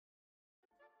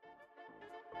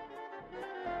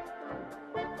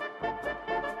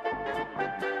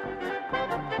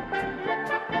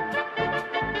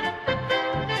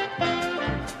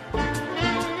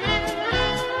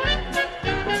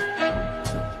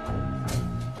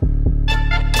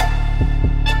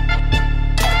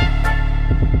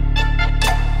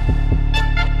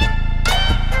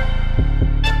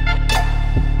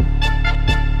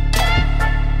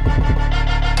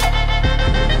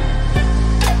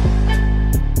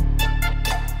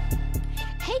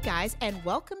guys, and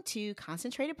welcome to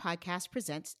Concentrated Podcast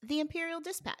presents The Imperial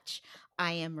Dispatch.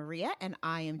 I am Maria, and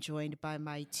I am joined by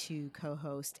my two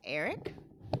co-hosts, Eric.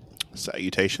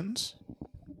 Salutations.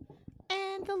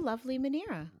 And the lovely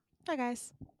Manira. Hi,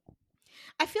 guys.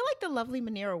 I feel like the lovely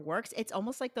Manira works. It's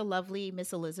almost like the lovely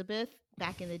Miss Elizabeth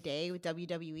back in the day with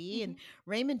WWE, and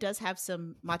Raymond does have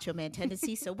some macho man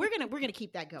tendencies, so we're gonna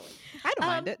keep that going. I don't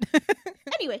mind it.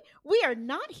 Anyway, we are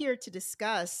not here to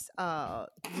discuss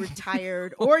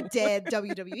retired or dead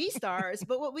WWE stars,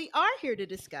 but what we are here to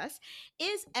discuss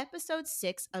is episode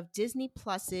 6 of Disney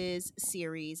Plus's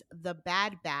series, The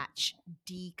Bad Batch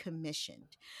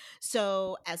Decommissioned.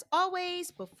 So, as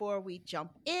always, before we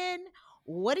jump in,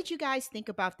 what did you guys think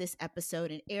about this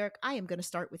episode? And Eric, I am going to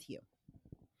start with you.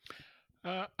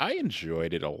 I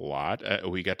enjoyed it a lot.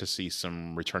 We got to see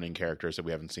some returning characters that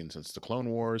we haven't seen since the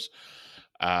Clone Wars.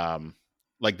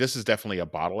 This is definitely a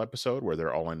bottle episode where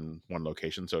they're all in one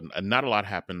location. So not a lot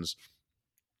happens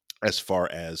as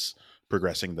far as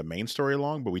progressing the main story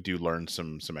along, but we do learn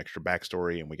some extra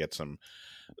backstory, and we get some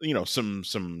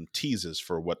teases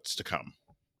for what's to come.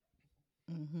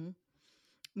 Mm-hmm.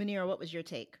 Manira, what was your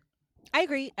take? I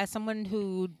agree. As someone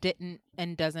who didn't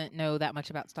and doesn't know that much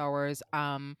about Star Wars,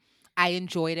 I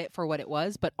enjoyed it for what it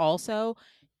was, but also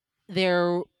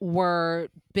there were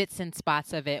bits and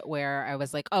spots of it where I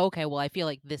was like, oh, okay, well, I feel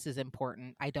like this is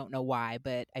important. I don't know why,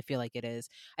 but I feel like it is.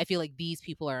 I feel like these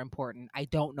people are important. I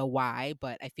don't know why,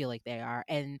 but I feel like they are.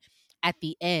 And at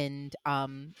the end,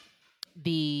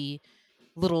 the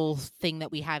little thing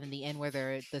that we have in the end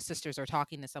where the sisters are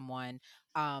talking to someone,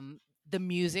 the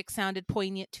music sounded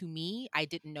poignant to me. I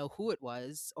didn't know who it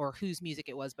was or whose music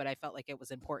it was, but I felt like it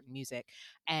was important music,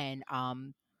 and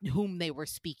whom they were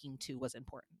speaking to was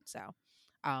important. So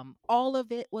all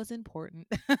of it was important,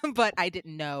 but I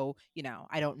didn't know,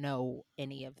 I don't know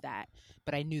any of that,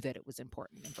 but I knew that it was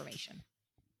important information.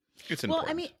 It's important.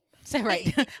 Well, I mean,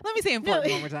 Right. Let me say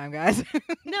important one more time, guys.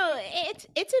 No,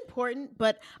 it's important,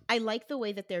 but I like the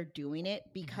way that they're doing it,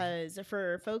 because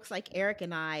for folks like Eric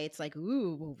and I, it's like,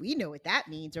 ooh, well, we know what that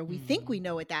means, or we think we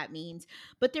know what that means,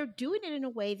 but they're doing it in a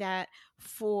way that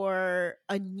for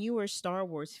a newer Star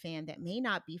Wars fan that may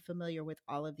not be familiar with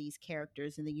all of these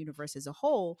characters in the universe as a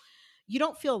whole, you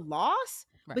don't feel lost,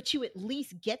 right, but you at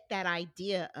least get that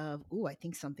idea of, ooh, I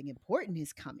think something important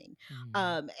is coming.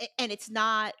 And it's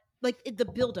not like the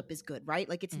buildup is good, right?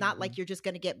 Like it's not like you're just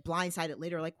going to get blindsided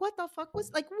later. Like, what the fuck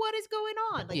was, like, what is going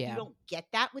on? Like, you don't get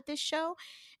that with this show.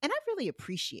 And I really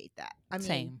appreciate that. I mean,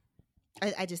 same.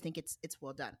 I just think it's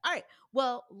well done. All right.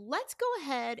 Well, let's go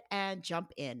ahead and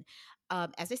jump in.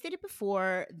 As I stated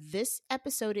before, this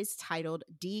episode is titled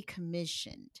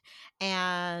Decommissioned.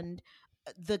 And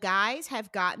the guys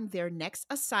have gotten their next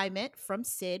assignment from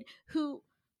Sid, who,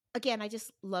 again, I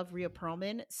just love Rhea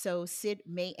Perlman, so Sid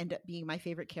may end up being my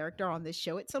favorite character on this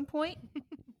show at some point.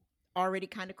 Already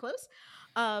kind of close.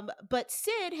 But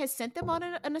Sid has sent them on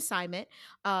an assignment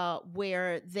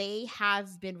where they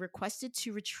have been requested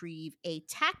to retrieve a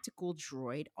tactical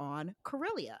droid on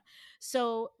Corellia.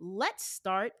 So let's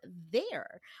start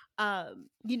there.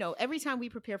 Every time we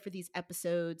prepare for these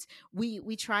episodes,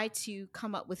 we try to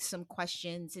come up with some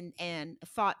questions and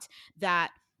thoughts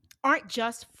that aren't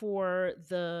just for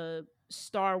the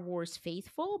Star Wars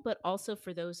faithful, but also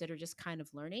for those that are just kind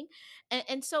of learning.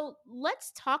 And so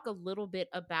let's talk a little bit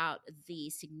about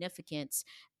the significance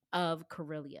of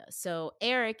Corellia. So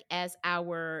Eric, as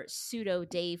our pseudo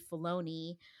Dave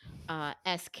Filoni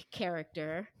esque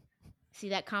character, see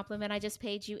that compliment I just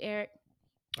paid you, Eric?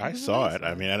 I saw it.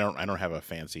 I mean, I don't have a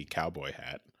fancy cowboy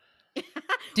hat.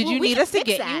 Did you need us to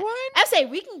get you one? I say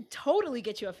we can totally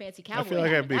get you a fancy cowboy hat. I feel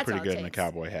like I'd be pretty good in a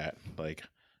cowboy hat. Like,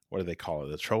 what do they call it?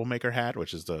 The troublemaker hat,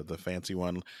 which is the fancy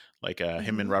one. Like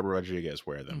him and Robert Rodriguez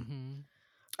wear them.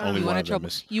 Only one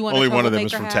of them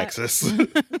is from Texas.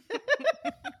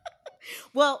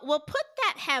 Well, put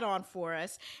that hat on for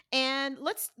us, and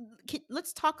let's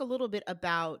talk a little bit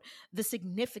about the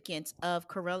significance of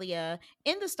Corellia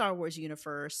in the Star Wars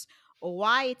universe.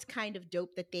 Why it's kind of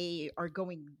dope that they are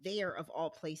going there of all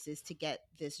places to get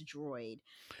this droid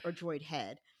or droid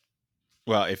head.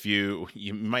 Well, if you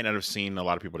might not have seen, a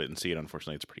lot of people didn't see it.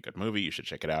 Unfortunately, it's a pretty good movie. You should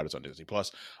check it out. It's on Disney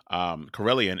Plus.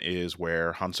 Corellian is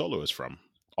where Han Solo is from.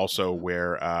 Also,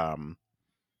 where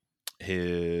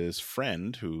his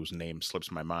friend, whose name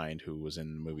slips my mind, who was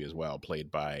in the movie as well,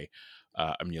 played by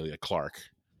Emilia Clarke.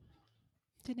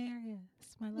 Daenerys,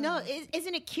 my love. No,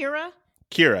 isn't it Kira?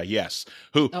 Kira, yes.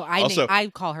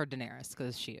 I call her Daenerys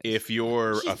because she is. If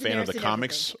you're a fan of the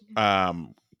comics,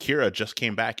 Kira just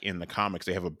came back in the comics.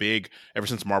 They have a big, ever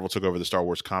since Marvel took over the Star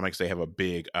Wars comics, they have a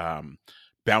big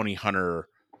bounty hunter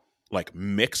like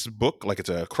mixed book, like it's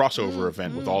a crossover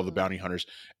event with all the bounty hunters,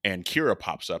 and Kira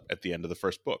pops up at the end of the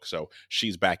first book. So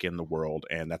she's back in the world,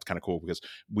 and that's kind of cool because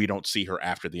we don't see her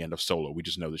after the end of Solo. We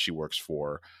just know that she works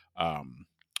for what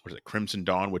is it, Crimson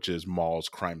Dawn, which is Maul's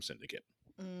crime syndicate.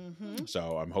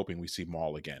 So I'm hoping we see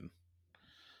Maul again.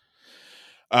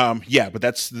 But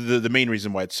that's the main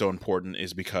reason why it's so important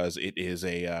is because it is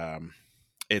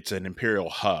it's an Imperial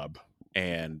hub,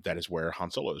 and that is where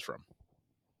Han Solo is from.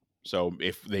 So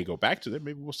if they go back to there,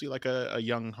 maybe we'll see like a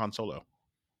young Han Solo.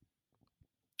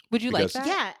 Would you like that?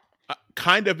 Yeah.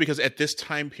 Kind of, because at this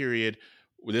time period,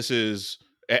 this is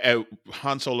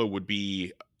Han Solo would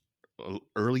be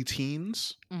early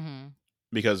teens.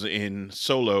 Because in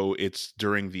Solo, it's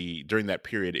during that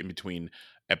period in between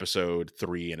episode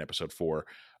 3 and episode 4,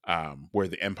 where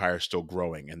the Empire is still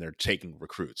growing and they're taking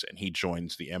recruits, and he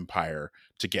joins the Empire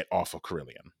to get off of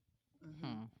Corellian.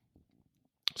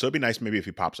 So it'd be nice maybe if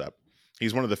he pops up.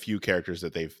 He's one of the few characters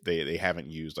that they haven't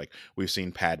used. Like we've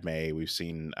seen Padme, we've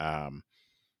seen a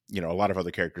lot of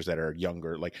other characters that are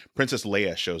younger. Like Princess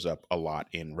Leia shows up a lot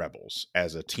in Rebels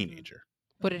as a teenager.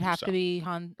 Would it have to be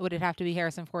Would it have to be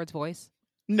Harrison Ford's voice?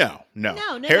 No.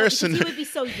 Harrison, he would be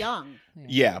so young.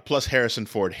 Yeah. Plus Harrison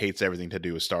Ford hates everything to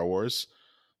do with Star Wars,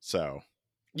 so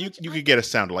you could get a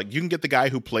sound like you can get the guy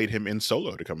who played him in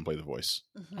Solo to come and play the voice.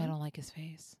 I don't like his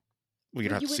face. Well, you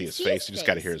don't have to see his face. You just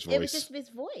got to hear his voice. It was just his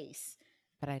voice.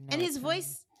 But I know. And his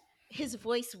voice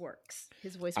works.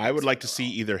 His voice. I would like to see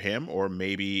either him or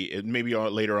maybe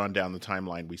later on down the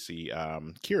timeline we see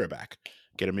Kira back.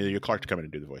 Get Emilia Clarke to come in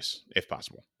and do the voice if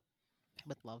possible. I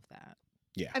would love that.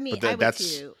 Yeah, I mean, I would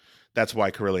too. That's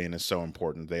why Corellian is so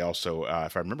important. They also,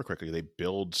 if I remember correctly, they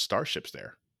build starships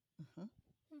there.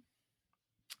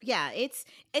 Yeah, it's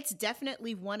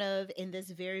definitely one of, in this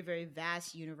very, very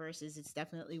vast universes, it's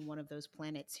definitely one of those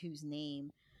planets whose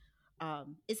name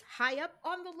is high up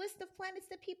on the list of planets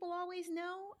that people always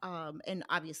know, and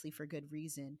obviously for good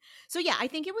reason. So yeah, I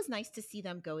think it was nice to see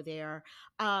them go there.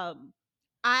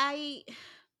 I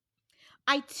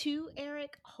too,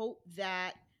 Eric, hope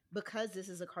that because this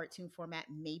is a cartoon format,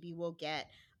 maybe we'll get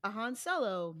a Han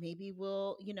Solo, maybe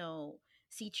we'll,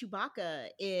 see Chewbacca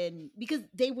because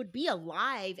they would be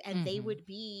alive and they would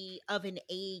be of an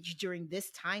age during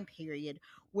this time period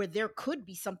where there could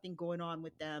be something going on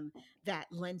with them that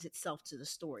lends itself to the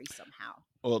story somehow.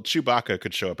 Well, Chewbacca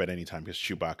could show up at any time because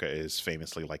Chewbacca is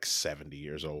famously like 70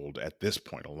 years old at this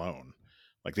point alone.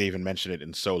 Like they even mentioned it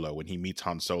in Solo. When he meets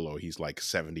Han Solo, he's like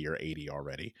 70 or 80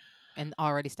 already. And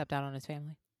already stepped out on his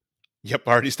family. Yep,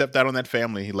 already stepped out on that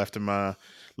family. He left him on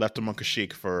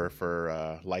Kashyyyk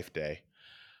for Life Day.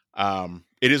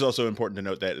 It is also important to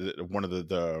note that one of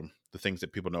the things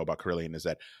that people know about Corellian is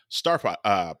that star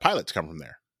pilots come from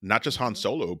there. Not just Han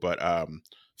Solo, but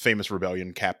famous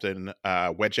Rebellion captain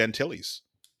Wedge Antilles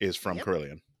is from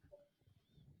Corellian.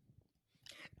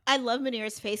 I love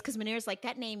Manir's face because Manir's like,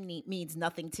 that name means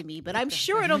nothing to me, but I'm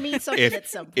sure it'll mean something at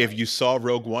some point. If you saw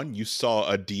Rogue One, you saw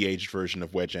a de-aged version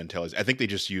of Wedge Antilles. I think they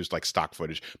just used like stock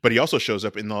footage, but he also shows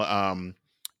up in the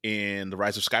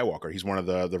Rise of Skywalker. He's one of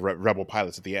the rebel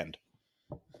pilots at the end.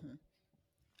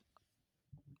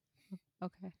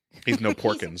 Okay. He's no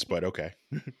Porkins, but okay.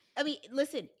 I mean,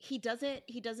 listen, he doesn't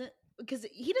because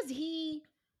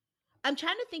I'm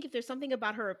trying to think if there's something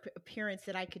about her appearance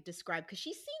that I could describe, because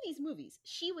she's seen these movies.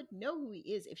 She would know who he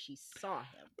is if she saw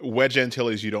him. Wedge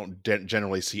Antilles you don't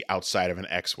generally see outside of an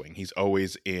X-Wing. He's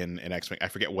always in an X-Wing. I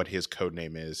forget what his code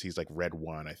name is. He's like Red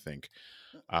 1, I think.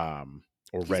 Or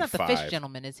he's Red not 5. The fish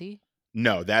gentleman, is he?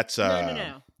 No, that's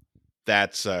No.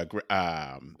 That's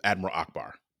Admiral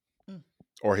Akbar.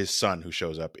 Or his son, who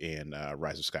shows up in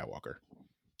Rise of Skywalker.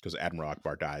 Because Admiral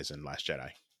Akbar dies in Last Jedi.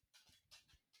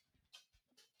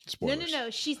 Spoilers.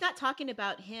 No. She's not talking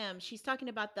about him. She's talking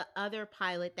about the other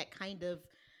pilot that kind of,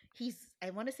 I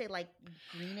want to say like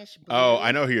greenish blue. Oh,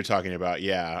 I know who you're talking about.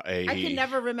 Yeah. I can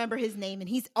never remember his name, and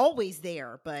he's always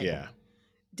there, but yeah.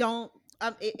 Don't.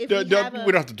 We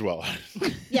don't have to dwell on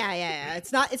it. Yeah.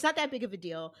 It's not that big of a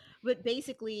deal. But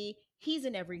basically, he's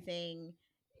in everything.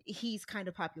 He's kind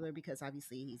of popular because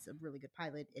obviously he's a really good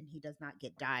pilot, and he does not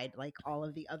get dyed like all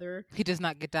of the other. He does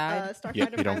not get dyed.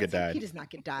 Starfighter he don't get dyed. He does not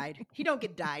get dyed. He don't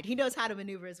get dyed. He knows how to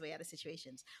maneuver his way out of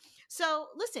situations. So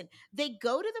listen, they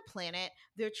go to the planet.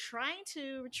 They're trying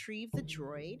to retrieve the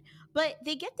droid, but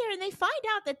they get there and they find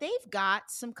out that they've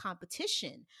got some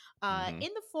competition in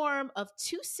the form of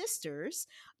two sisters,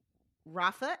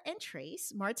 Rafa and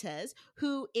Trace Martez,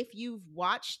 who, if you've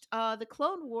watched the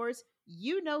Clone Wars,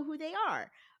 you know who they are.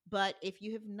 But if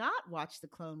you have not watched the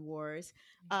Clone Wars,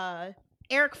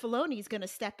 Eric Filoni is going to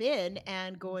step in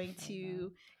and going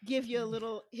to give you a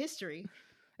little history.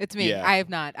 It's me. Yeah. I have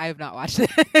not watched it.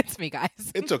 It's me, guys.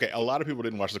 It's okay. A lot of people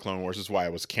didn't watch the Clone Wars. That's why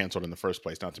it was canceled in the first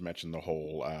place. Not to mention the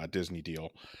whole Disney deal.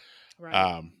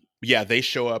 Right. Yeah, they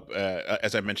show up.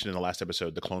 As I mentioned in the last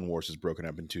episode, the Clone Wars is broken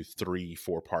up into 3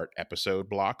 4-part episode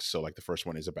blocks. So, like, the first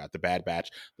one is about the Bad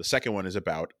Batch. The second one is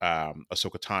about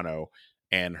Ahsoka Tano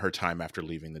and her time after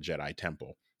leaving the Jedi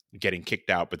Temple, getting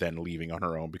kicked out, but then leaving on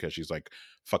her own because she's like,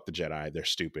 "Fuck the Jedi, they're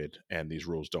stupid, and these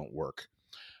rules don't work."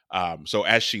 So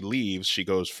as she leaves, she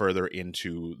goes further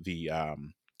into the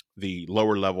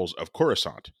lower levels of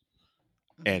Coruscant.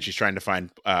 And she's trying to find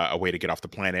a way to get off the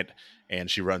planet, and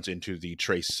she runs into the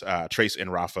Trace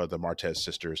and Rafa, the Martez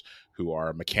sisters, who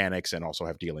are mechanics and also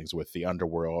have dealings with the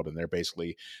underworld. And they're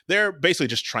basically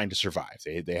just trying to survive.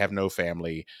 They have no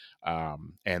family,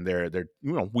 and they're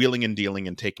wheeling and dealing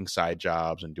and taking side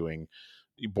jobs and doing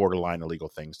borderline illegal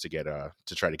things to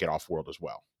try to get off world as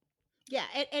well. Yeah,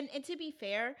 and to be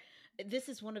fair, this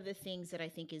is one of the things that I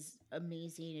think is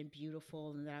amazing and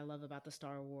beautiful and that I love about the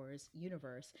Star Wars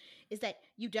universe is that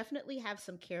you definitely have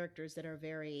some characters that are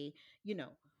very,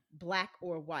 black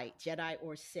or white, Jedi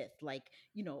or Sith, like,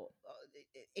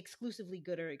 exclusively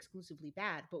good or exclusively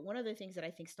bad. But one of the things that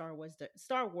I think Star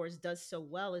Wars does so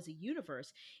well as a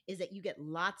universe is that you get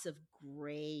lots of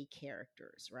gray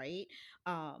characters, right?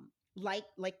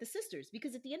 Like the sisters,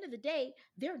 because at the end of the day,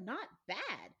 they're not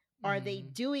bad. Are they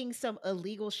doing some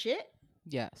illegal shit?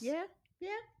 Yes. Yeah.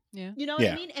 You know what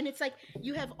I mean? And it's like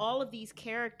you have all of these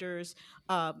characters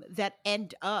that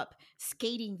end up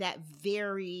skating that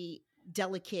very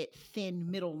delicate, thin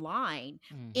middle line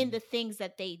in the things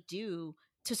that they do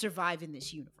to survive in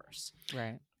this universe.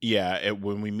 Right. Yeah.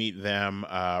 When we meet them,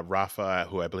 Rafa,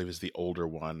 who I believe is the older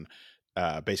one,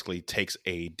 basically takes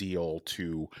a deal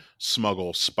to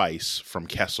smuggle spice from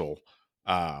Kessel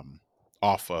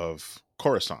off of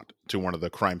Coruscant to one of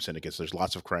the crime syndicates. There's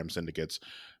lots of crime syndicates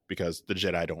because the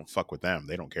Jedi don't fuck with them.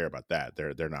 They don't care about that.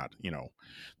 They're not,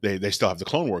 they still have the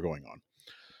Clone War going on.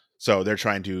 So they're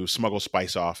trying to smuggle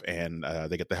spice off, and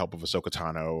they get the help of Ahsoka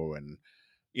Tano. And,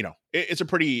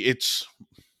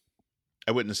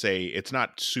 I wouldn't say it's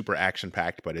not super action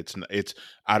packed, but it's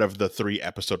out of the 3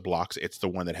 episode blocks, it's the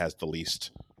one that has the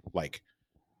least like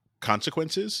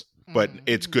consequences. But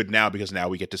it's good now because now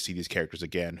we get to see these characters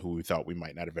again who we thought we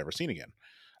might not have ever seen again.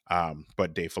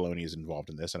 But Dave Filoni is involved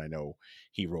in this, and I know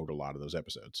he wrote a lot of those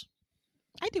episodes.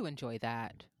 I do enjoy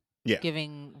that. Yeah.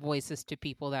 Giving voices to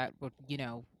people that were,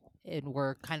 and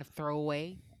were kind of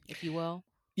throwaway, if you will.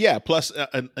 Yeah, plus,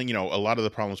 a lot of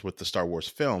the problems with the Star Wars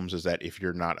films is that if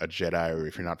you're not a Jedi or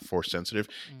if you're not Force sensitive,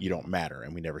 you don't matter,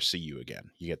 and we never see you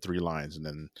again. You get 3 lines, and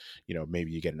then,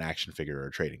 maybe you get an action figure or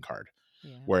a trading card.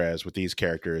 Yeah. Whereas with these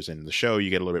characters in the show, you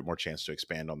get a little bit more chance to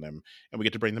expand on them, and we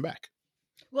get to bring them back.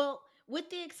 Well, with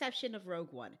the exception of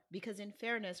Rogue One, because in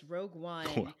fairness, Rogue One,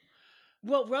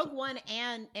 Rogue One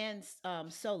and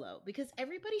Solo, because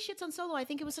everybody shits on Solo. I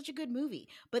think it was such a good movie,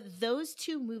 but those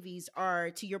 2 movies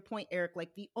are, to your point, Eric,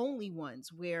 like the only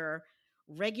ones where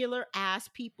regular ass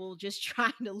people just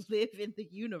trying to live in the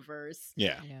universe,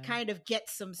 kind of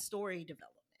get some story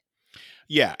development.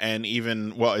 Yeah, and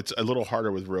even, it's a little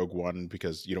harder with Rogue One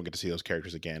because you don't get to see those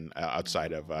characters again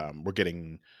outside of, we're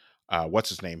getting,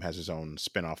 what's-his-name has his own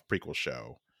spin-off prequel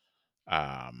show.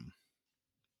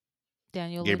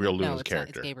 Gabriel Luna's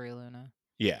character. It's Gabriel Luna.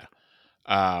 Yeah.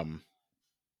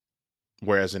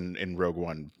 Whereas in Rogue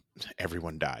One,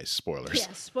 everyone dies. Spoilers.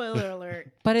 Yeah, spoiler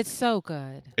alert. But it's so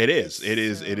good. It is. It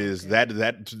is.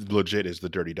 That legit is the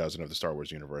Dirty Dozen of the Star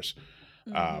Wars universe.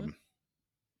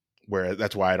 Where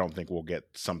that's why I don't think we'll get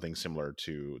something similar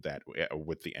to that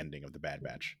with the ending of the Bad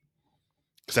Batch,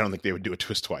 because I don't think they would do it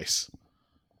to us twice.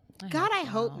 I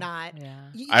hope not.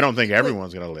 Yeah. I don't think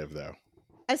everyone's gonna live though.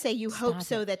 I say you hope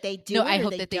so that they do. No, I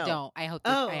hope that they don't. I hope.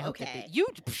 I hope that you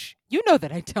know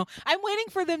that I don't. I'm waiting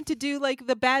for them to do like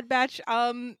the Bad Batch,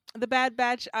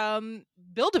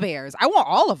 Build-A-Bears. I want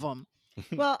all of them.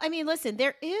 Well, I mean, listen,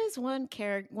 there is one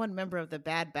member of the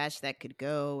Bad Batch that could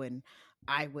go, and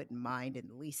I wouldn't mind in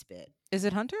the least bit. Is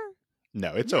it Hunter?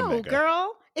 No, it's Omega.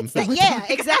 Girl. It's yeah,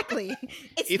 exactly.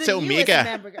 It's the Omega.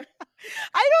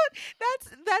 I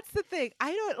don't. That's the thing.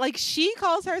 I don't like. She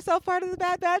calls herself part of the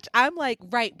Bad Batch. I'm like,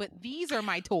 right, but these are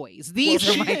my toys. These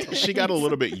are my toys. She got a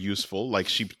little bit useful. Like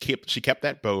she kept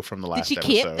that bow from the last episode.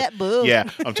 Did she keep that bow? Yeah,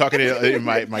 I'm talking in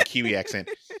my Kiwi accent.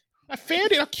 I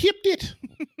found it. I kept it.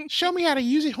 Show me how to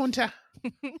use it, Hunter.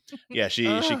 Yeah, she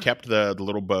kept the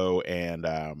little bow,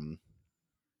 and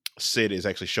Sid is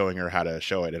actually showing her how to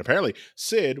show it. And apparently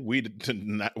Sid, we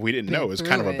didn't know, is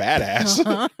kind of a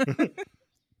badass.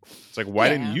 It's like, why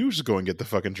didn't you just go and get the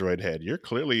fucking droid head? You're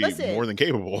clearly more than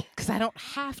capable. Because I don't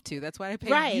have to. That's what I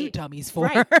pay you dummies for.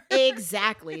 Right.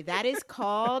 Exactly. That is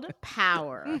called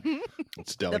power.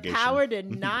 It's delegation. The power to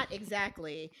not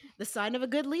exactly. The sign of a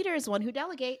good leader is one who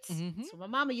delegates. That's what my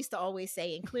mama used to always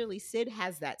say, and clearly Sid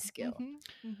has that skill.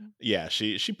 Yeah,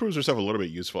 she proves herself a little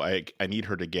bit useful. I need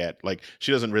her to get, like,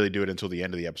 she doesn't really do it until the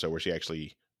end of the episode where she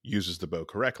actually uses the bow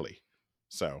correctly.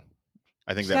 So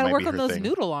I think that might be her thing. Gotta work on those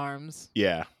noodle arms.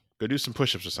 Yeah. Go do some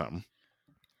push-ups or something.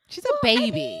 She's a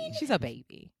baby. She's a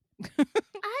baby.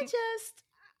 I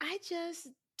just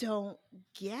don't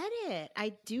get it.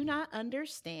 I do not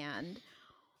understand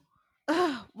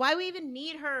why we even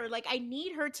need her. Like, I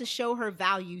need her to show her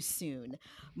value soon.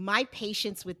 My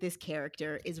patience with this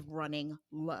character is running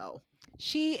low.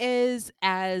 She is,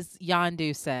 as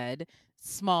Yondu said,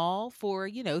 small for,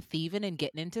 thieving and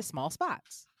getting into small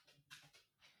spots.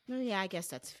 Oh, yeah, I guess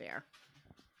that's fair.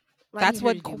 That's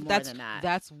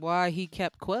why he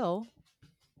kept Quill.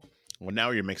 Well,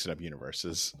 now you're mixing up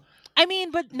universes. I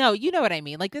mean, but no, you know what I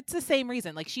mean. Like, it's the same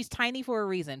reason. Like, she's tiny for a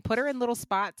reason. Put her in little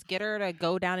spots. Get her to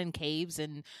go down in caves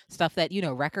and stuff that,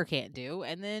 Wrecker can't do.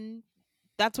 And then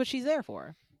that's what she's there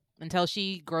for. Until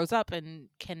she grows up and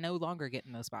can no longer get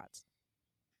in those spots.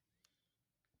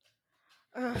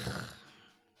 Ugh.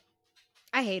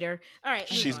 I hate her. All right.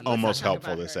 She's almost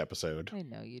helpful this episode. I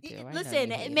know you do. Listen,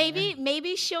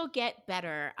 maybe she'll get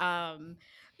better.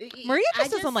 Maria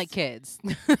just doesn't like kids.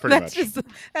 That's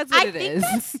what it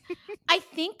is. I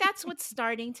think that's what's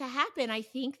starting to happen. I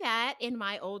think that in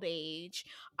my old age,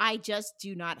 I just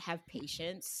do not have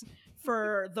patience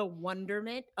for the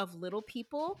wonderment of little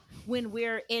people when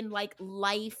we're in like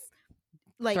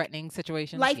threatening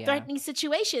situations. Life-threatening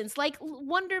situations. Like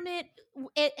wonderment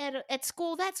at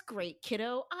school, that's great,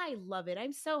 kiddo. I love it.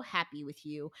 I'm so happy with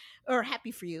you, or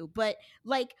happy for you. But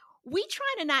like, we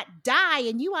trying to not die,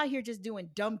 and you out here just doing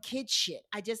dumb kid shit.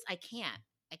 I can't.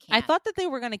 I thought that they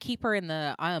were going to keep her in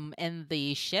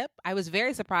the ship. I was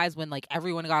very surprised when like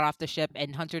everyone got off the ship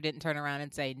and Hunter didn't turn around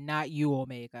and say, "Not you,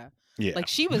 Omega." Yeah. Like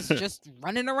she was just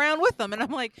running around with them, and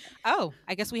I'm like, "Oh,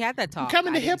 I guess we had that talk." I'm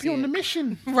coming to help you on the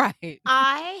mission. Right.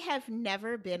 I have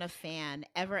never been a fan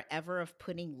ever of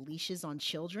putting leashes on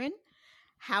children.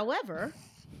 However,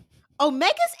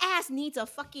 Omega's ass needs a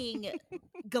fucking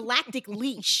galactic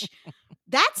leash.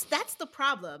 That's the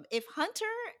problem. If Hunter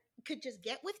could just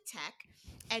get with tech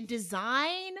and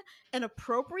design an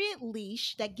appropriate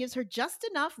leash that gives her just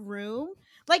enough room,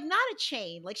 like not a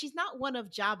chain, like she's not one of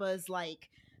Jabba's like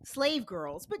slave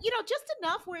girls, but just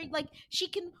enough where like she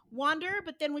can wander,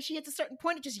 but then when she hits a certain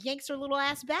point it just yanks her little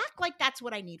ass back. Like that's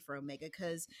what I need for Omega,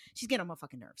 because she's getting on my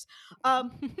fucking nerves.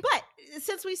 But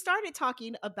since we started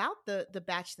talking about the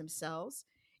batch themselves,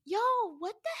 yo,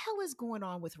 what the hell is going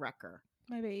on with Wrecker?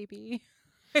 My baby.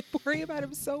 I worry about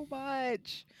him so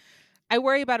much.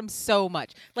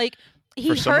 Like, he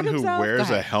for someone hurt himself. Who wears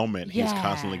a helmet, he's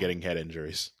constantly getting head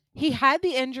injuries. He had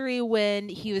the injury when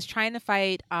he was trying to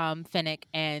fight Fennec,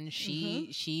 and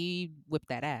she whipped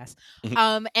that ass.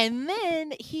 And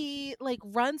then he like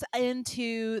runs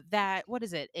into that. What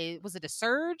is it? Was it a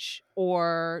surge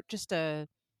or just a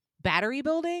battery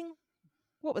building?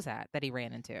 What was that he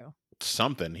ran into?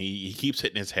 Something. He keeps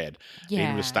hitting his head. Yeah.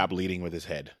 He needs to stop leading with his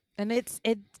head. And it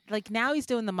like now he's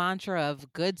doing the mantra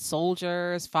of good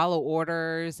soldiers follow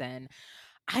orders, and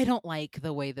I don't like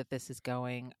the way that this is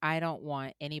going. I don't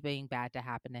want anything bad to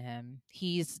happen to him.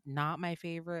 He's not my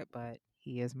favorite, but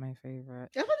he is my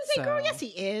favorite. I was about to say, girl, yes, he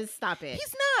is. Stop it.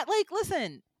 He's not. Like,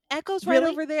 listen, Echo's right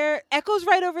over there. Echo's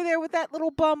right over there with that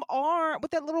little bum arm,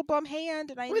 with that little bum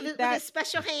hand, and I need that with a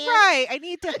special hand. Right, I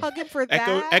need to hug him for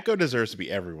that. Echo deserves to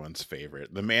be everyone's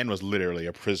favorite. The man was literally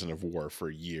a prisoner of war for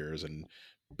years and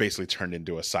basically turned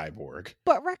into a cyborg.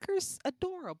 But Wrecker's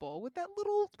adorable with that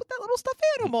little stuffed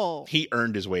animal. He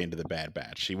earned his way into the Bad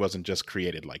Batch. He wasn't just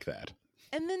created like that.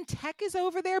 And then Tech is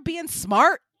over there being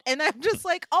smart, and I'm just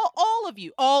like, all of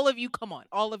you, come on,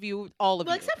 all of you. Well,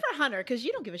 except for Hunter, because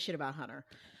you don't give a shit about Hunter.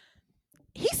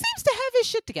 He seems to have his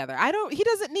shit together. He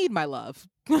doesn't need my love.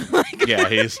 Yeah,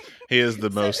 he is the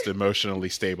most emotionally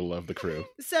stable of the crew.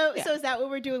 So is that what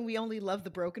we're doing? We only love the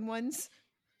broken ones?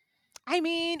 I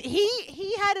mean,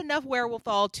 he had enough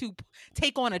wherewithal to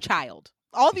take on a child.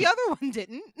 All the other one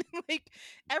didn't. Like,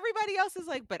 everybody else is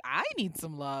like, but I need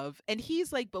some love. And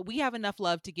he's like, but we have enough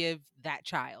love to give that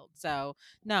child. So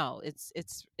no,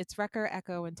 it's Wrecker,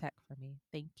 Echo, and Tech for me.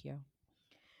 Thank you.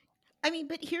 I mean,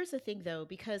 but here's the thing though,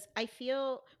 because I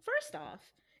feel, first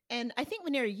off, and I think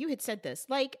Manera, you had said this,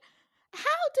 like, how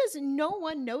does no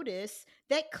one notice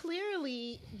that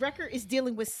clearly Wrecker is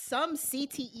dealing with some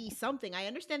CTE something? I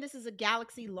understand this is a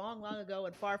galaxy long, long ago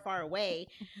and far, far away,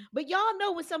 but y'all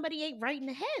know when somebody ain't right in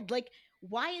the head. Like,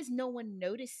 why is no one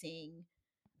noticing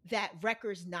that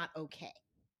Wrecker's not okay?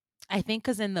 I think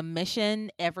because in the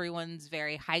mission, everyone's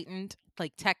very heightened.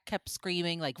 Like, Tech kept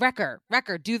screaming, like, Wrecker,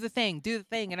 do the thing.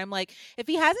 And I'm like, if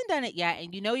he hasn't done it yet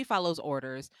and he follows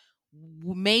orders,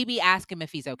 maybe ask him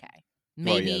if he's okay.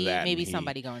 Maybe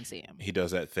somebody go and see him. He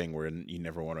does that thing where you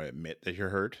never want to admit that you're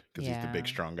hurt because he's the big,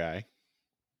 strong guy.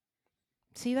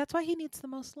 See, that's why he needs the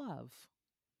most love.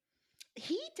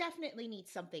 He definitely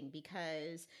needs something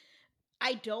because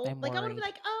I want to be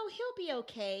like, oh, he'll be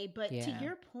okay. But to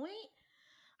your point,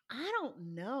 I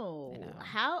don't know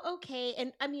how okay.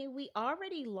 And I mean, we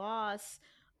already lost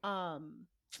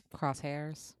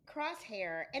Crosshair.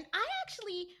 And I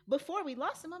actually, before we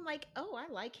lost him, I'm like, oh, I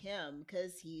like him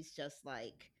because he's just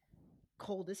like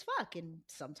cold as fuck. And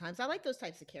sometimes I like those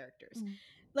types of characters. Mm-hmm.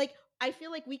 Like, I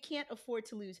feel like we can't afford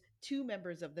to lose 2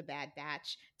 members of the Bad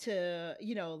Batch to,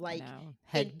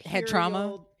 head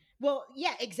trauma. Well,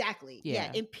 yeah, exactly.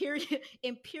 Yeah,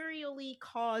 imperially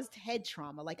caused head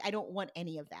trauma. Like, I don't want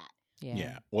any of that.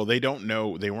 Yeah. Well, they don't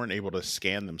know. They weren't able to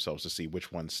scan themselves to see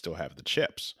which ones still have the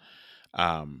chips.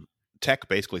 Tech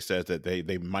basically says that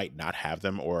they might not have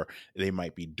them, or they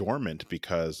might be dormant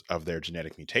because of their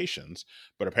genetic mutations.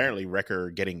 But apparently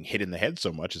Wrecker getting hit in the head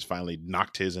so much has finally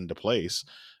knocked his into place,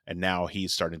 and now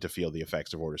he's starting to feel the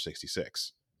effects of Order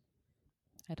 66.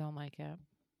 I don't like it.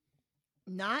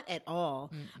 Not at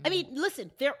all. Mm-mm. I mean, listen,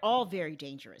 they're all very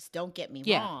dangerous. Don't get me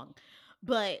wrong.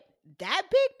 But that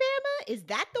Big Bama, is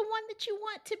that the one that you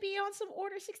want to be on some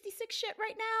Order 66 shit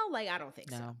right now? Like, I don't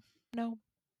think so. No.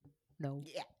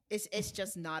 Yeah, it's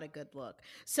just not a good look.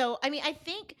 So, I mean, I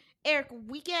think, Eric,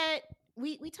 we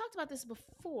talked about this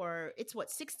before. It's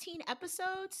 16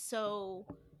 episodes? So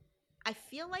I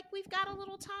feel like we've got a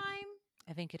little time.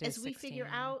 I think it is as we 16. Figure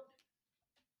out.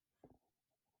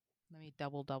 Let me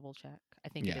double check. I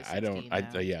think it is 16 I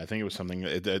think it was something.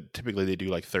 Typically, they do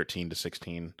like 13 to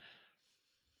 16.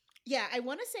 Yeah, I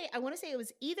want to say it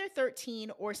was either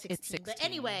 13 or 16. It's 16. But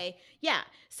anyway, yeah.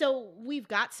 So we've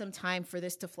got some time for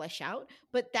this to flesh out.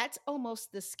 But that's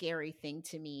almost the scary thing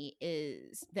to me,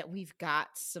 is that we've got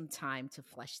some time to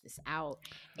flesh this out.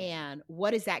 And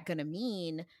what is that going to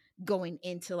mean going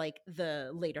into like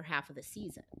the later half of the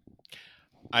season?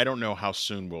 I don't know how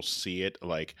soon we'll see it.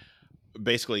 Like,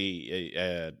 basically,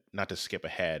 not to skip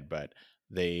ahead, but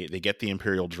they get the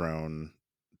Imperial drone.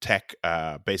 Tech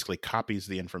basically copies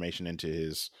the information into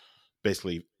his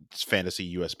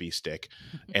fantasy USB stick,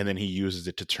 and then he uses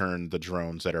it to turn the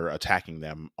drones that are attacking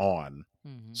them on,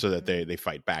 so that they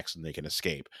fight back so they can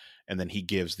escape. And then he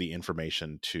gives the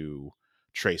information to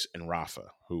Trace and Rafa,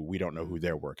 who we don't know who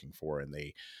they're working for, and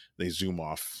they zoom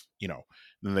off.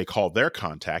 Then they call their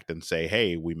contact and say,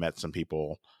 "Hey, we met some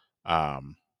people,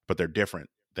 but they're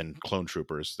different than clone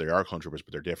troopers. They are clone troopers,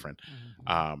 but they're different.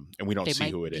 And we don't see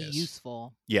who it is.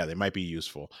 Useful. Yeah, they might be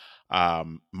useful.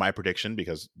 My prediction,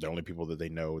 because the only people that they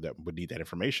know that would need that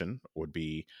information would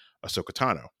be Ahsoka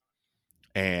Tano.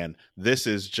 And this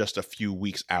is just a few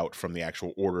weeks out from the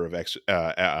actual Order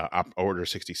of Order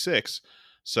 66.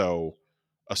 So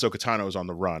Ahsoka Tano is on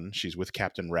the run. She's with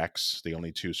Captain Rex, the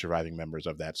only 2 surviving members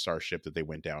of that starship that they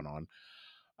went down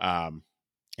on.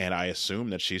 And I assume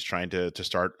that she's trying to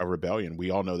start a rebellion.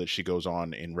 We all know that she goes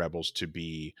on in Rebels to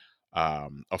be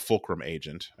a Fulcrum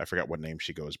agent. I forgot what name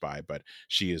she goes by, but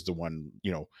she is the one,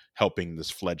 helping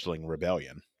this fledgling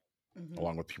rebellion,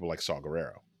 along with people like Saw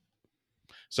Gerrera.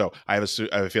 So I have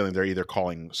a feeling they're either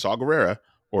calling Saw Gerrera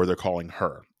or they're calling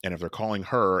her. And if they're calling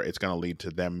her, it's going to lead to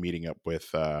them meeting up with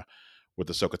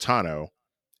Ahsoka Tano.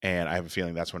 And I have a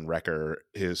feeling that's when Wrecker,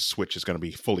 his switch is going to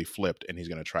be fully flipped, and he's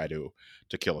going to try to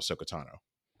kill Ahsoka Tano.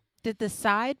 Did the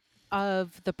side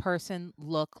of the person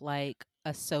look like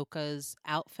Ahsoka's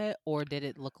outfit, or did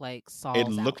it look like Saul's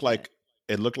outfit?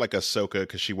 It looked like Ahsoka,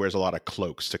 because she wears a lot of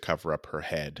cloaks to cover up her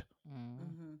head.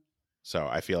 Mm-hmm. So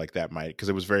I feel like that might, because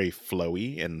it was very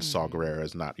flowy, and Saw Gerrera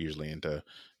is not usually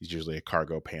he's usually a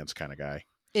cargo pants kind of guy.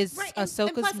 Is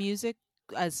Ahsoka's music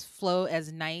as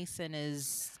nice and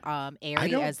as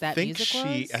airy as that music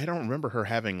was? I don't remember her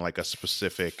having like a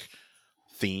specific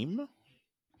theme.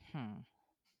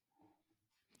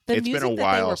 It's been a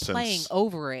while they were playing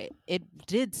over it. It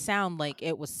did sound like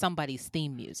it was somebody's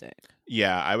theme music.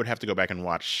 Yeah, I would have to go back and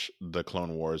watch the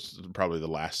Clone Wars, probably the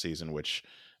last season, which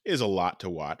is a lot to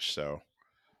watch. So,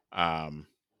 not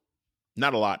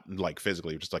a lot like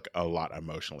physically, just like a lot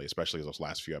emotionally, especially those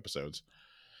last few episodes.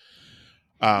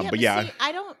 But see,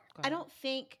 I don't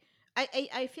think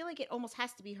I feel like it almost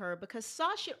has to be her because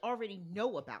Saw should already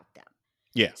know about them.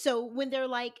 Yeah. So when they're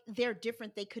like they're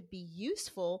different, they could be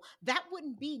useful. That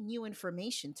wouldn't be new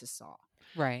information to Saw.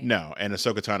 Right. No, and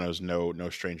Ahsoka Tano's no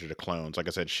stranger to clones. Like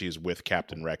I said, she's with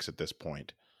Captain Rex at this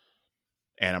point.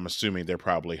 And I'm assuming they're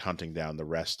probably hunting down the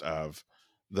rest of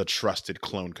the trusted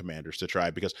clone commanders to try,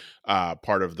 because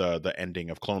part of the ending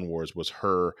of Clone Wars was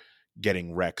her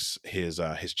getting Rex his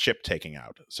chip taken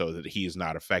out so that he's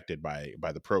not affected by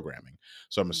the programming.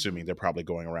 So I'm assuming they're probably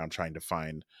going around trying to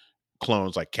find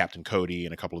clones like Captain Cody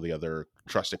and a couple of the other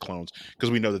trusted clones,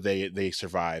 because we know that they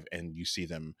survive, and you see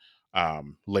them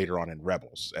later on in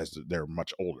Rebels as they're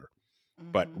much older.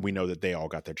 But we know that they all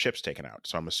got their chips taken out.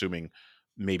 So I'm assuming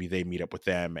maybe they meet up with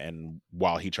them, and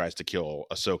while he tries to kill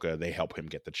Ahsoka, they help him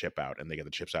get the chip out, and they get the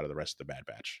chips out of the rest of the Bad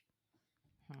Batch.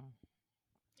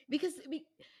 Because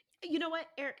you know what,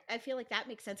 Eric, I feel like that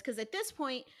makes sense, because at this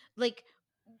point, like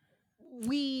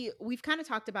we've kind of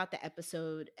talked about the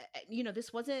episode. You know,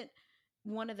 this wasn't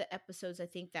one of the episodes I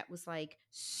think that was like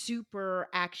super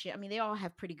action. I mean, they all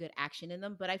have pretty good action in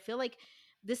them, but I feel like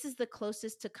this is the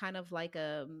closest to kind of like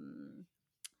a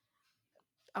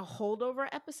holdover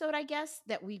episode, I guess,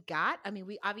 that we got. I mean,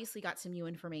 we obviously got some new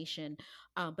information,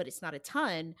 but it's not a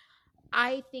ton.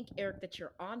 I think, Eric, that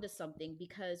you're onto something,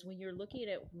 because when you're looking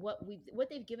at what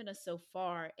they've given us so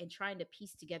far and trying to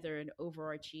piece together an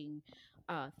overarching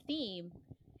theme,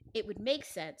 it would make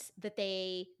sense that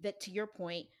to your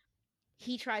point,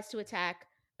 he tries to attack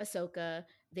Ahsoka.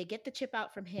 They get the chip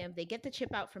out from him. They get the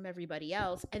chip out from everybody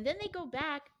else. And then they go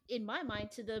back, in my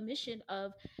mind, to the mission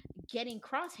of getting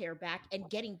Crosshair back and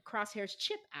getting Crosshair's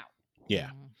chip out. Yeah,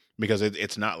 because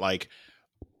it's not like,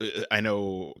 I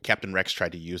know Captain Rex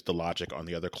tried to use the logic on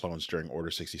the other clones during Order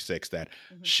 66 that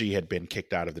she had been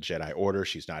kicked out of the Jedi Order.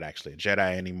 She's not actually a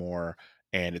Jedi anymore.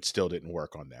 And it still didn't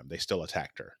work on them. They still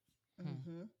attacked her.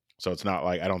 So it's not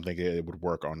like, I don't think it would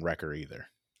work on Wrecker either.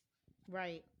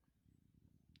 Right.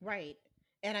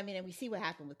 And I mean, and we see what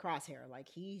happened with Crosshair. Like,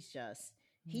 he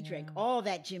drank all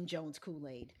that Jim Jones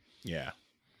Kool-Aid. Yeah.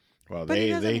 Well, but he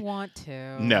doesn't want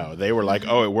to. No, they were like,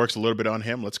 oh, it works a little bit on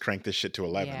him. Let's crank this shit to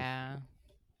 11. Yeah.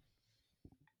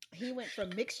 He went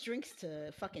from mixed drinks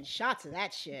to fucking shots of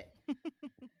that shit.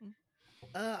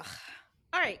 Ugh.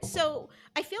 All right, so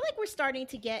I feel like we're starting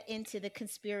to get into the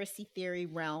conspiracy theory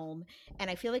realm, and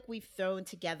I feel like we've thrown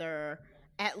together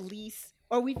at least,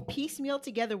 or we've piecemealed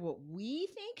together what we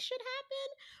think should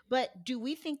happen, but do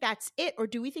we think that's it, or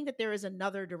do we think that there is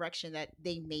another direction that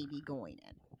they may be going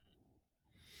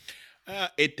in?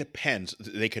 It depends.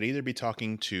 They could either be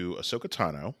talking to Ahsoka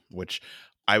Tano, which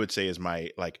I would say is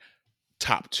my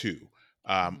top two,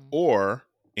 or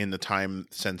in the time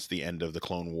since the end of the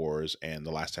Clone Wars and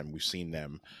the last time we've seen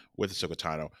them with Ahsoka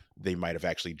Tano, they might have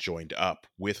actually joined up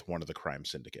with one of the crime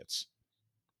syndicates.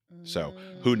 So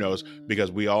who knows?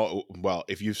 Because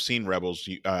if you've seen Rebels,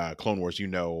 Clone Wars,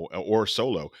 or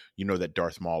Solo, you know that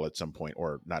Darth Maul at some point,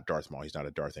 or not Darth Maul, he's not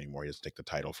a Darth anymore. He doesn't take the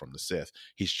title from the Sith.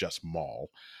 He's just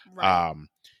Maul. Right.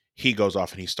 He goes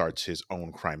off and he starts his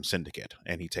own crime syndicate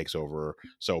and he takes over.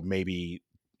 So maybe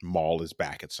Maul is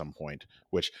back at some point,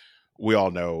 which we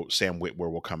all know Sam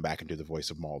Witwer will come back and do the voice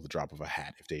of Maul at the drop of a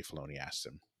hat if Dave Filoni asks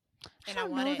him. I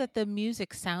don't know that the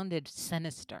music sounded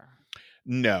sinister.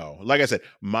 No, like I said,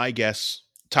 my guess,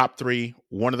 top three,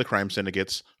 one of the crime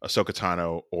syndicates, Ahsoka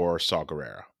Tano or Saw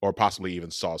Gerrera, or possibly even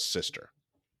Saw's sister.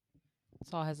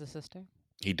 Saw has a sister?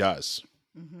 He does.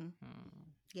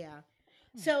 Yeah.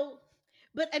 So,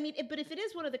 but I mean, but if it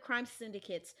is one of the crime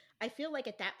syndicates, I feel like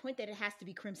at that point that it has to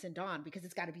be Crimson Dawn, because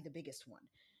it's got to be the biggest one.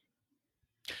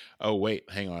 Oh, wait,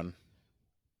 hang on.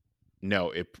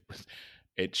 No,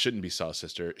 it shouldn't be Saw's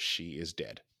sister. She is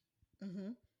dead.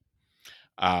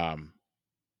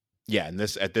 Yeah, and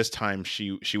at this time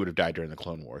she would have died during the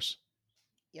Clone Wars.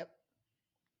 Yep.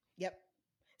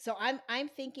 So I'm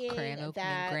thinking grand opening,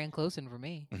 that grand closing for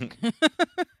me.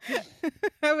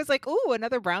 I was like, "Ooh,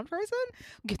 another brown person?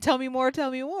 Tell me more.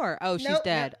 Oh, she's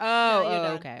dead.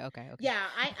 No, okay. Yeah,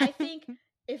 I think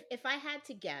if I had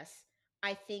to guess,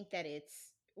 I think that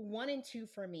it's 1 and 2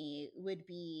 for me would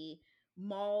be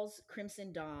Maul's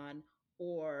Crimson Dawn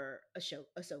or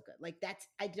Ahsoka. Like, that's,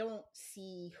 I don't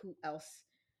see who else,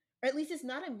 or at least it's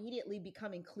not immediately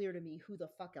becoming clear to me who the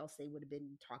fuck else they would have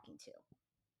been talking to.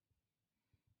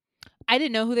 I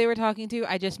didn't know who they were talking to.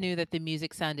 I just knew that the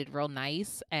music sounded real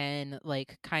nice and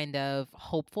kind of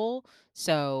hopeful.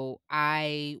 So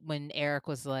when Eric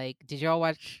was like, "Did y'all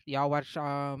watch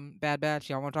Bad Batch?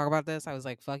 Y'all want to talk about this?" I was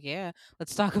like, "Fuck yeah,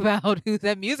 let's talk about who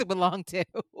that music belonged to."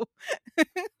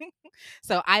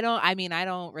 So I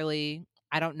don't really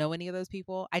I don't know any of those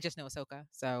people. I just know Ahsoka,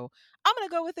 so I'm gonna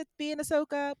go with it being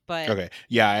Ahsoka. But okay,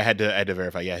 yeah, I had to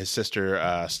verify. Yeah, his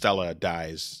sister Stella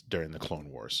dies during the Clone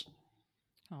Wars.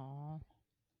 Oh,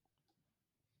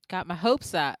 got my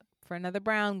hopes up for another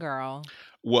brown girl.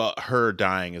 Well, her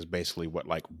dying is basically what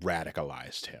like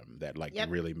radicalized him. That like Yep.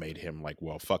 really made him like,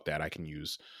 well, fuck that. I can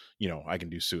use, I can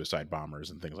do suicide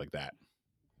bombers and things like that.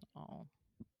 Oh.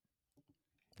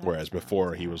 Whereas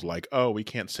before he was like, oh, we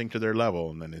can't sink to their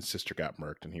level. And then his sister got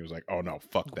murked and he was like, oh, no,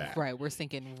 fuck that. Right. We're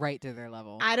sinking right to their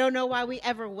level. I don't know why we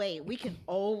ever wait. We can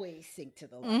always sink to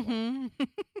the level. Mm-hmm.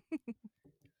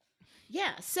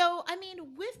 Yeah. So, I mean,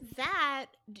 with that,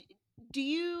 do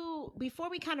you, before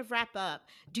we kind of wrap up,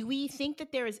 do we think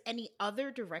that there is any other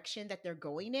direction that they're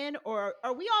going in? Or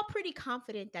are we all pretty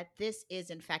confident that this is,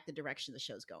 in fact, the direction the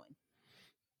show's going?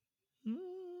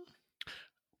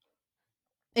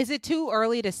 Is it too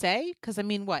early to say? Because, I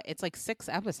mean, what? It's like 6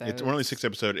 episodes. It's only 6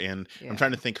 episodes, and I'm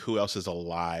trying to think who else is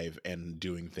alive and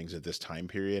doing things at this time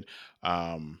period.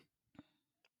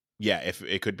 Yeah, if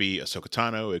it could be Ahsoka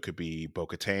Tano, it could be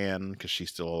Bo-Katan, because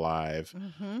she's still alive.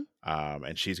 Mm-hmm.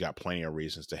 And she's got plenty of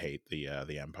reasons to hate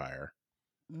the Empire.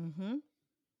 Mm-hmm.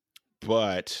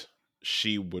 But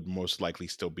she would most likely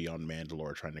still be on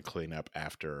Mandalore trying to clean up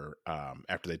after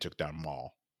they took down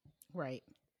Maul. Right.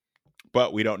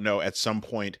 But we don't know at some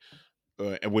point,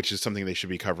 which is something they should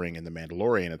be covering in The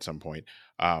Mandalorian at some point,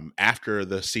 after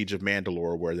the Siege of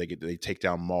Mandalore, where they take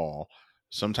down Maul.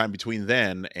 Sometime between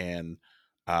then and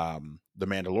The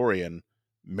Mandalorian,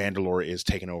 Mandalore is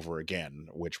taken over again,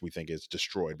 which we think is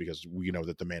destroyed because we know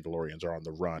that the Mandalorians are on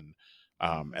the run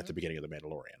at the beginning of The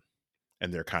Mandalorian,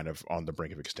 and they're kind of on the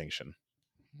brink of extinction.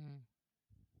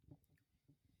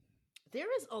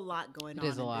 There is a lot going on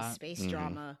in this space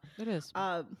drama. It is.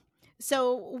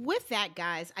 So with that,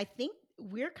 guys, I think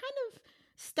we're kind of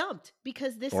stumped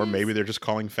because maybe they're just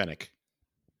calling Fennec.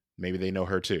 Maybe they know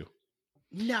her too.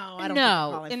 No, I don't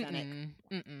think they're calling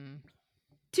Fennec.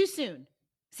 Too soon.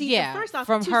 See, first off,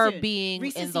 from her soon. being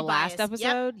Recency in the last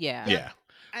episode, yeah.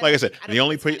 Like I said, the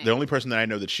only person that I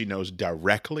know that she knows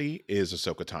directly is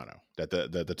Ahsoka Tano. That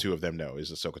the two of them know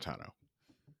is Ahsoka Tano.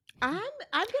 I'm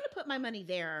gonna put my money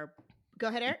there. Go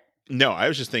ahead, Eric. No, I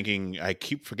was just thinking, I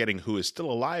keep forgetting who is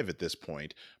still alive at this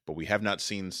point, but we have not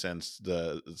seen since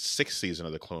the 6th season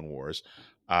of the Clone Wars.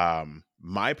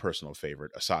 My personal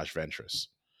favorite, Asajj Ventress.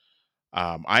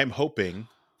 I'm hoping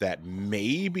that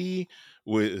maybe,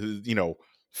 with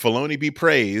Filoni be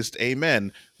praised,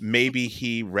 amen, maybe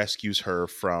he rescues her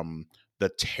from the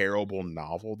terrible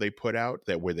novel they put out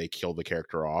where they kill the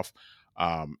character off,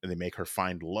 and they make her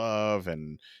find love,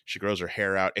 and she grows her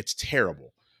hair out. It's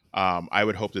terrible. I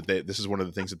would hope that this is one of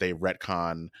the things that they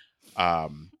retcon,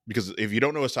 because if you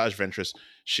don't know Asajj Ventress,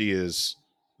 she is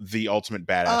the ultimate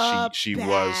badass. She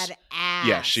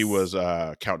was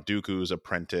Count Dooku's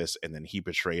apprentice, and then he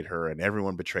betrayed her, and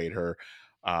everyone betrayed her.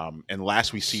 And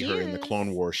last we see her in the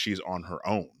Clone Wars, she's on her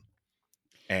own,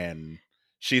 and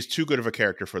she's too good of a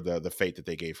character for the fate that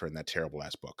they gave her in that terrible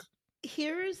ass book.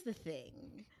 Here's the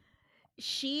thing: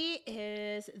 she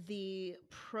is the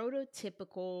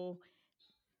prototypical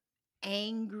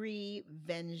angry,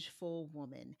 vengeful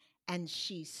woman, and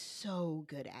she's so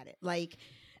good at it. Like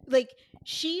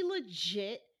she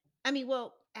legit, I mean,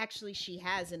 well, actually she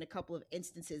has in a couple of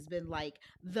instances been like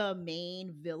the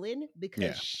main villain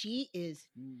because she is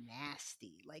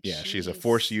nasty. Like she's a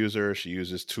Force user. She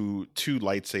uses two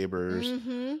lightsabers.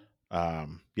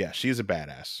 She's a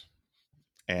badass.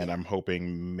 And I'm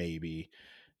hoping maybe,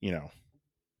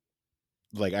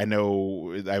 like, I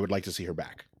know I would like to see her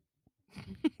back.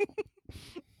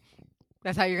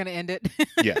 That's how you're going to end it?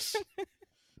 Yes.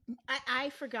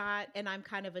 I forgot, and I'm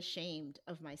kind of ashamed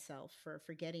of myself for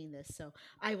forgetting this. So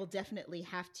I will definitely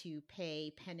have to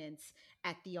pay penance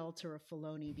at the altar of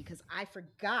Filoni because I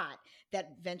forgot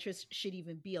that Ventress should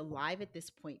even be alive at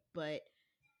this point. But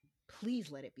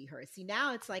please let it be her. See,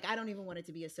 now it's like I don't even want it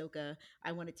to be Ahsoka.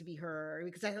 I want it to be her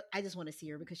because I just want to see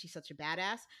her because she's such a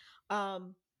badass.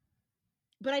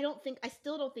 But I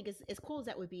still don't think as cool as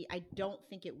that would be, I don't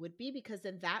think it would be because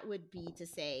then that would be to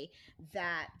say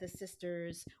that the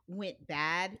sisters went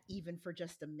bad even for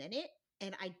just a minute.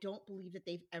 And I don't believe that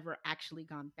they've ever actually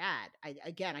gone bad. I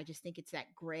just think it's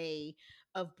that gray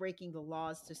of breaking the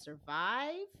laws to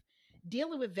survive.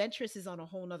 Dealing with Ventress is on a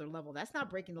whole nother level. That's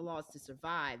not breaking the laws to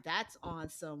survive. That's on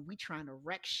some, we trying to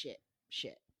wreck shit.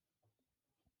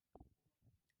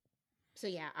 So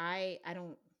yeah, I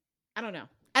don't know.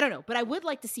 But I would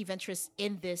like to see Ventress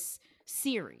in this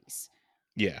series.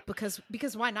 Yeah. Because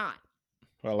why not?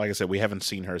 Well, like I said, we haven't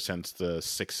seen her since the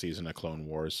 6th season of Clone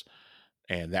Wars.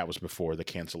 And that was before the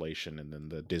cancellation and then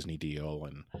the Disney deal.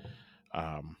 And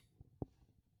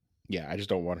Yeah, I just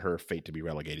don't want her fate to be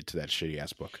relegated to that shitty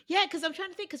ass book. Yeah, because I'm trying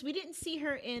to think, because we didn't see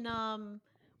her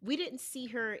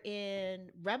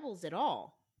in Rebels at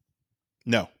all.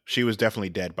 No, she was definitely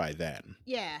dead by then.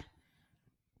 Yeah.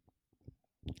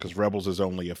 Because Rebels is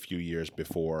only a few years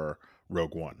before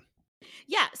Rogue One.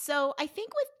 Yeah, so I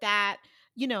think with that,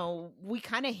 we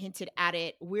kind of hinted at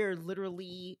it. We're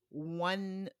literally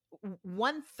one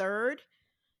third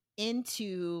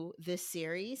into this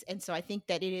series, and so I think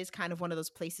that it is kind of one of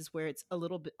those places where it's a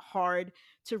little bit hard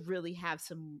to really have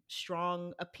some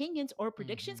strong opinions or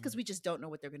predictions because we just don't know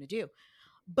what they're going to do.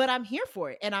 But I'm here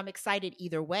for it, and I'm excited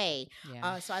either way.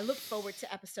 Yeah. So I look forward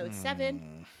to episode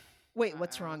 7. Wait,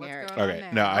 what's wrong, Eric? Okay,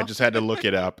 no, I just had to look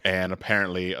it up, and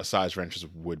apparently Asajj Ventress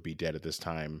would be dead at this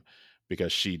time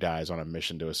because she dies on a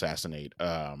mission to assassinate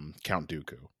Count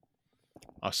Dooku.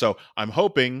 So I'm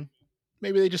hoping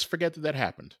maybe they just forget that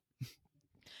happened.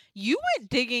 You went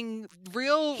digging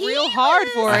real hard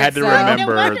for it. I had to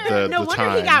remember the wonder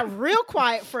time. He got real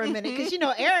quiet for a minute because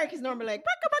Eric is normally like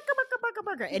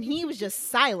burger, and he was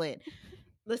just silent.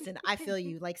 Listen, I feel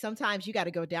you. Like sometimes you got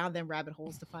to go down them rabbit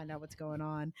holes to find out what's going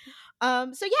on. So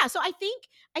I think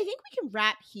we can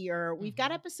wrap here. We've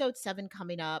got episode 7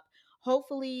 coming up.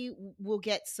 Hopefully we'll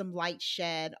get some light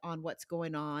shed on what's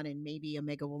going on, and maybe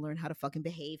Omega will learn how to fucking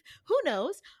behave. Who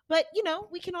knows? But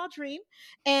we can all dream.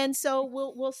 And so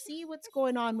we'll see what's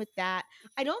going on with that.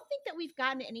 I don't think that we've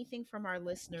gotten anything from our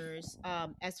listeners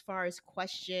as far as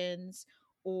questions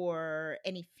or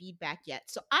any feedback yet.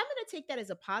 So I'm going to take that as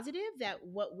a positive, that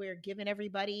what we're giving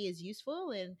everybody is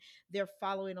useful and they're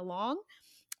following along.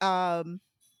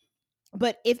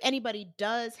 But if anybody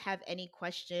does have any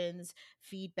questions,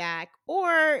 feedback,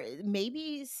 or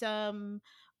maybe some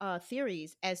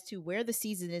theories as to where the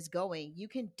season is going, you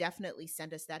can definitely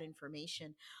send us that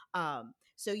information.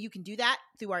 So you can do that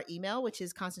through our email, which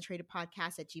is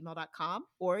concentratedpodcast@gmail.com,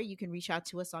 or you can reach out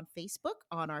to us on Facebook,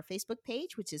 on our Facebook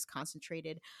page, which is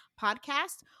Concentrated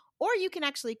Podcast, or you can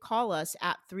actually call us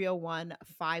at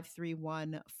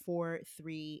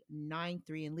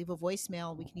 301-531-4393 and leave a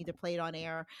voicemail. We can either play it on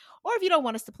air, or if you don't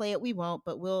want us to play it, we won't,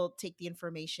 but we'll take the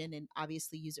information and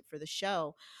obviously use it for the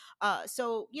show.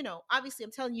 So, obviously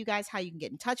I'm telling you guys how you can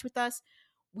get in touch with us.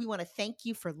 We want to thank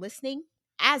you for listening.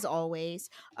 As always,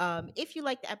 if you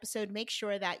like the episode, make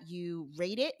sure that you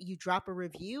rate it, you drop a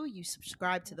review, you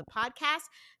subscribe to the podcast.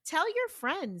 Tell your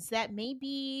friends that may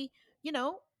be,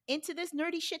 into this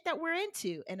nerdy shit that we're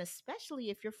into. And especially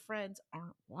if your friends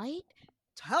aren't white,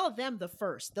 tell them the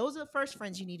first. Those are the first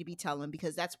friends you need to be telling,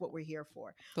 because that's what we're here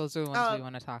for. Those are the ones we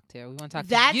want to talk to. We want to talk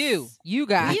to you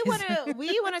guys. We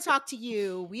want to talk to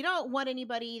you. We don't want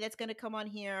anybody that's going to come on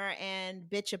here and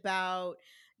bitch about,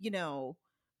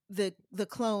 the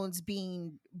clones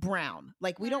being brown.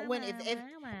 Like, we don't want,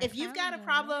 if you've got a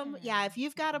problem, if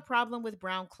you've got a problem with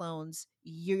brown clones,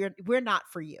 we're not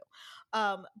for you.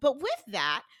 But with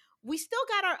that, we still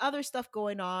got our other stuff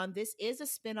going on. This is a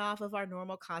spinoff of our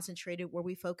normal Concentrated, where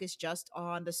we focus just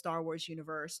on the Star Wars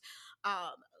universe.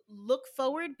 Look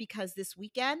forward, because this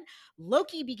weekend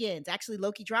Loki begins. Actually,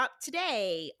 Loki dropped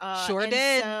today. Sure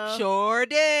did.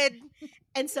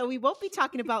 And so we won't be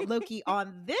talking about Loki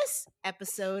on this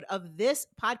episode of this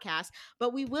podcast,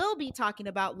 but we will be talking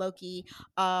about Loki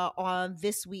on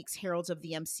this week's Heralds of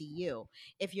the MCU.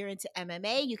 If you're into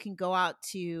MMA, you can go out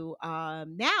to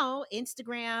now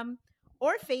Instagram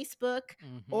or Facebook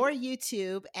or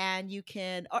YouTube, and you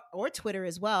can, or Twitter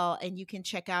as well, and you can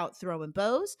check out Throwing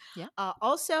Bows. Yeah.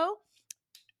 Also,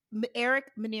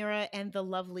 Eric, Manira, and the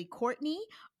lovely Courtney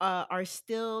are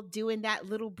still doing that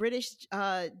little British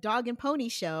dog and pony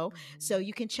show. So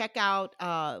you can check out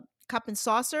Cup and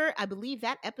Saucer. I believe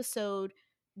that episode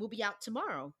will be out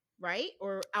tomorrow, right?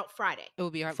 Or out Friday. It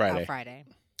will be out Friday.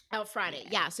 Out Friday.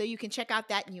 Yeah. So you can check out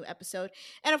that new episode.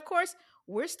 And of course,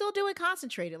 we're still doing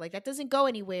Concentrated. Like, that doesn't go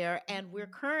anywhere. And we're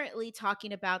currently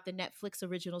talking about the Netflix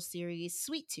original series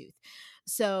Sweet Tooth.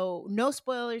 So no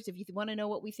spoilers. If you want to know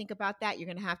what we think about that, you're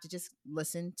going to have to just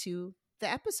listen to the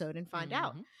episode and find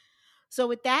out. So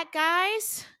with that,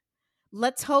 guys,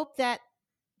 let's hope that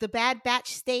the Bad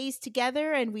Batch stays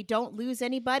together and we don't lose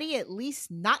anybody, at least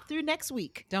not through next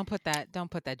week. Don't put that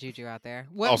juju out there.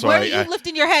 What are you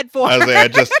lifting your head for? I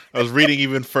was reading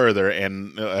even further,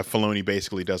 and Filoni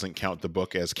basically doesn't count the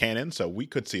book as canon, so we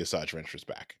could see Asajj Ventress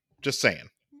back. Just saying.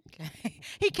 Okay.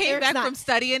 He came back from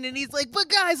studying, and he's like, "But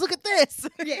guys, look at this."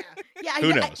 Yeah.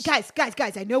 Who knows? Guys,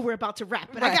 I know we're about to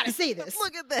wrap, but I gotta say this.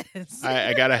 Look at this.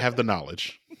 I gotta have the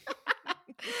knowledge.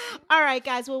 All right,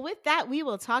 guys. Well, with that, we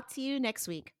will talk to you next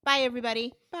week. Bye,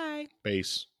 everybody. Bye.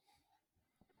 Peace.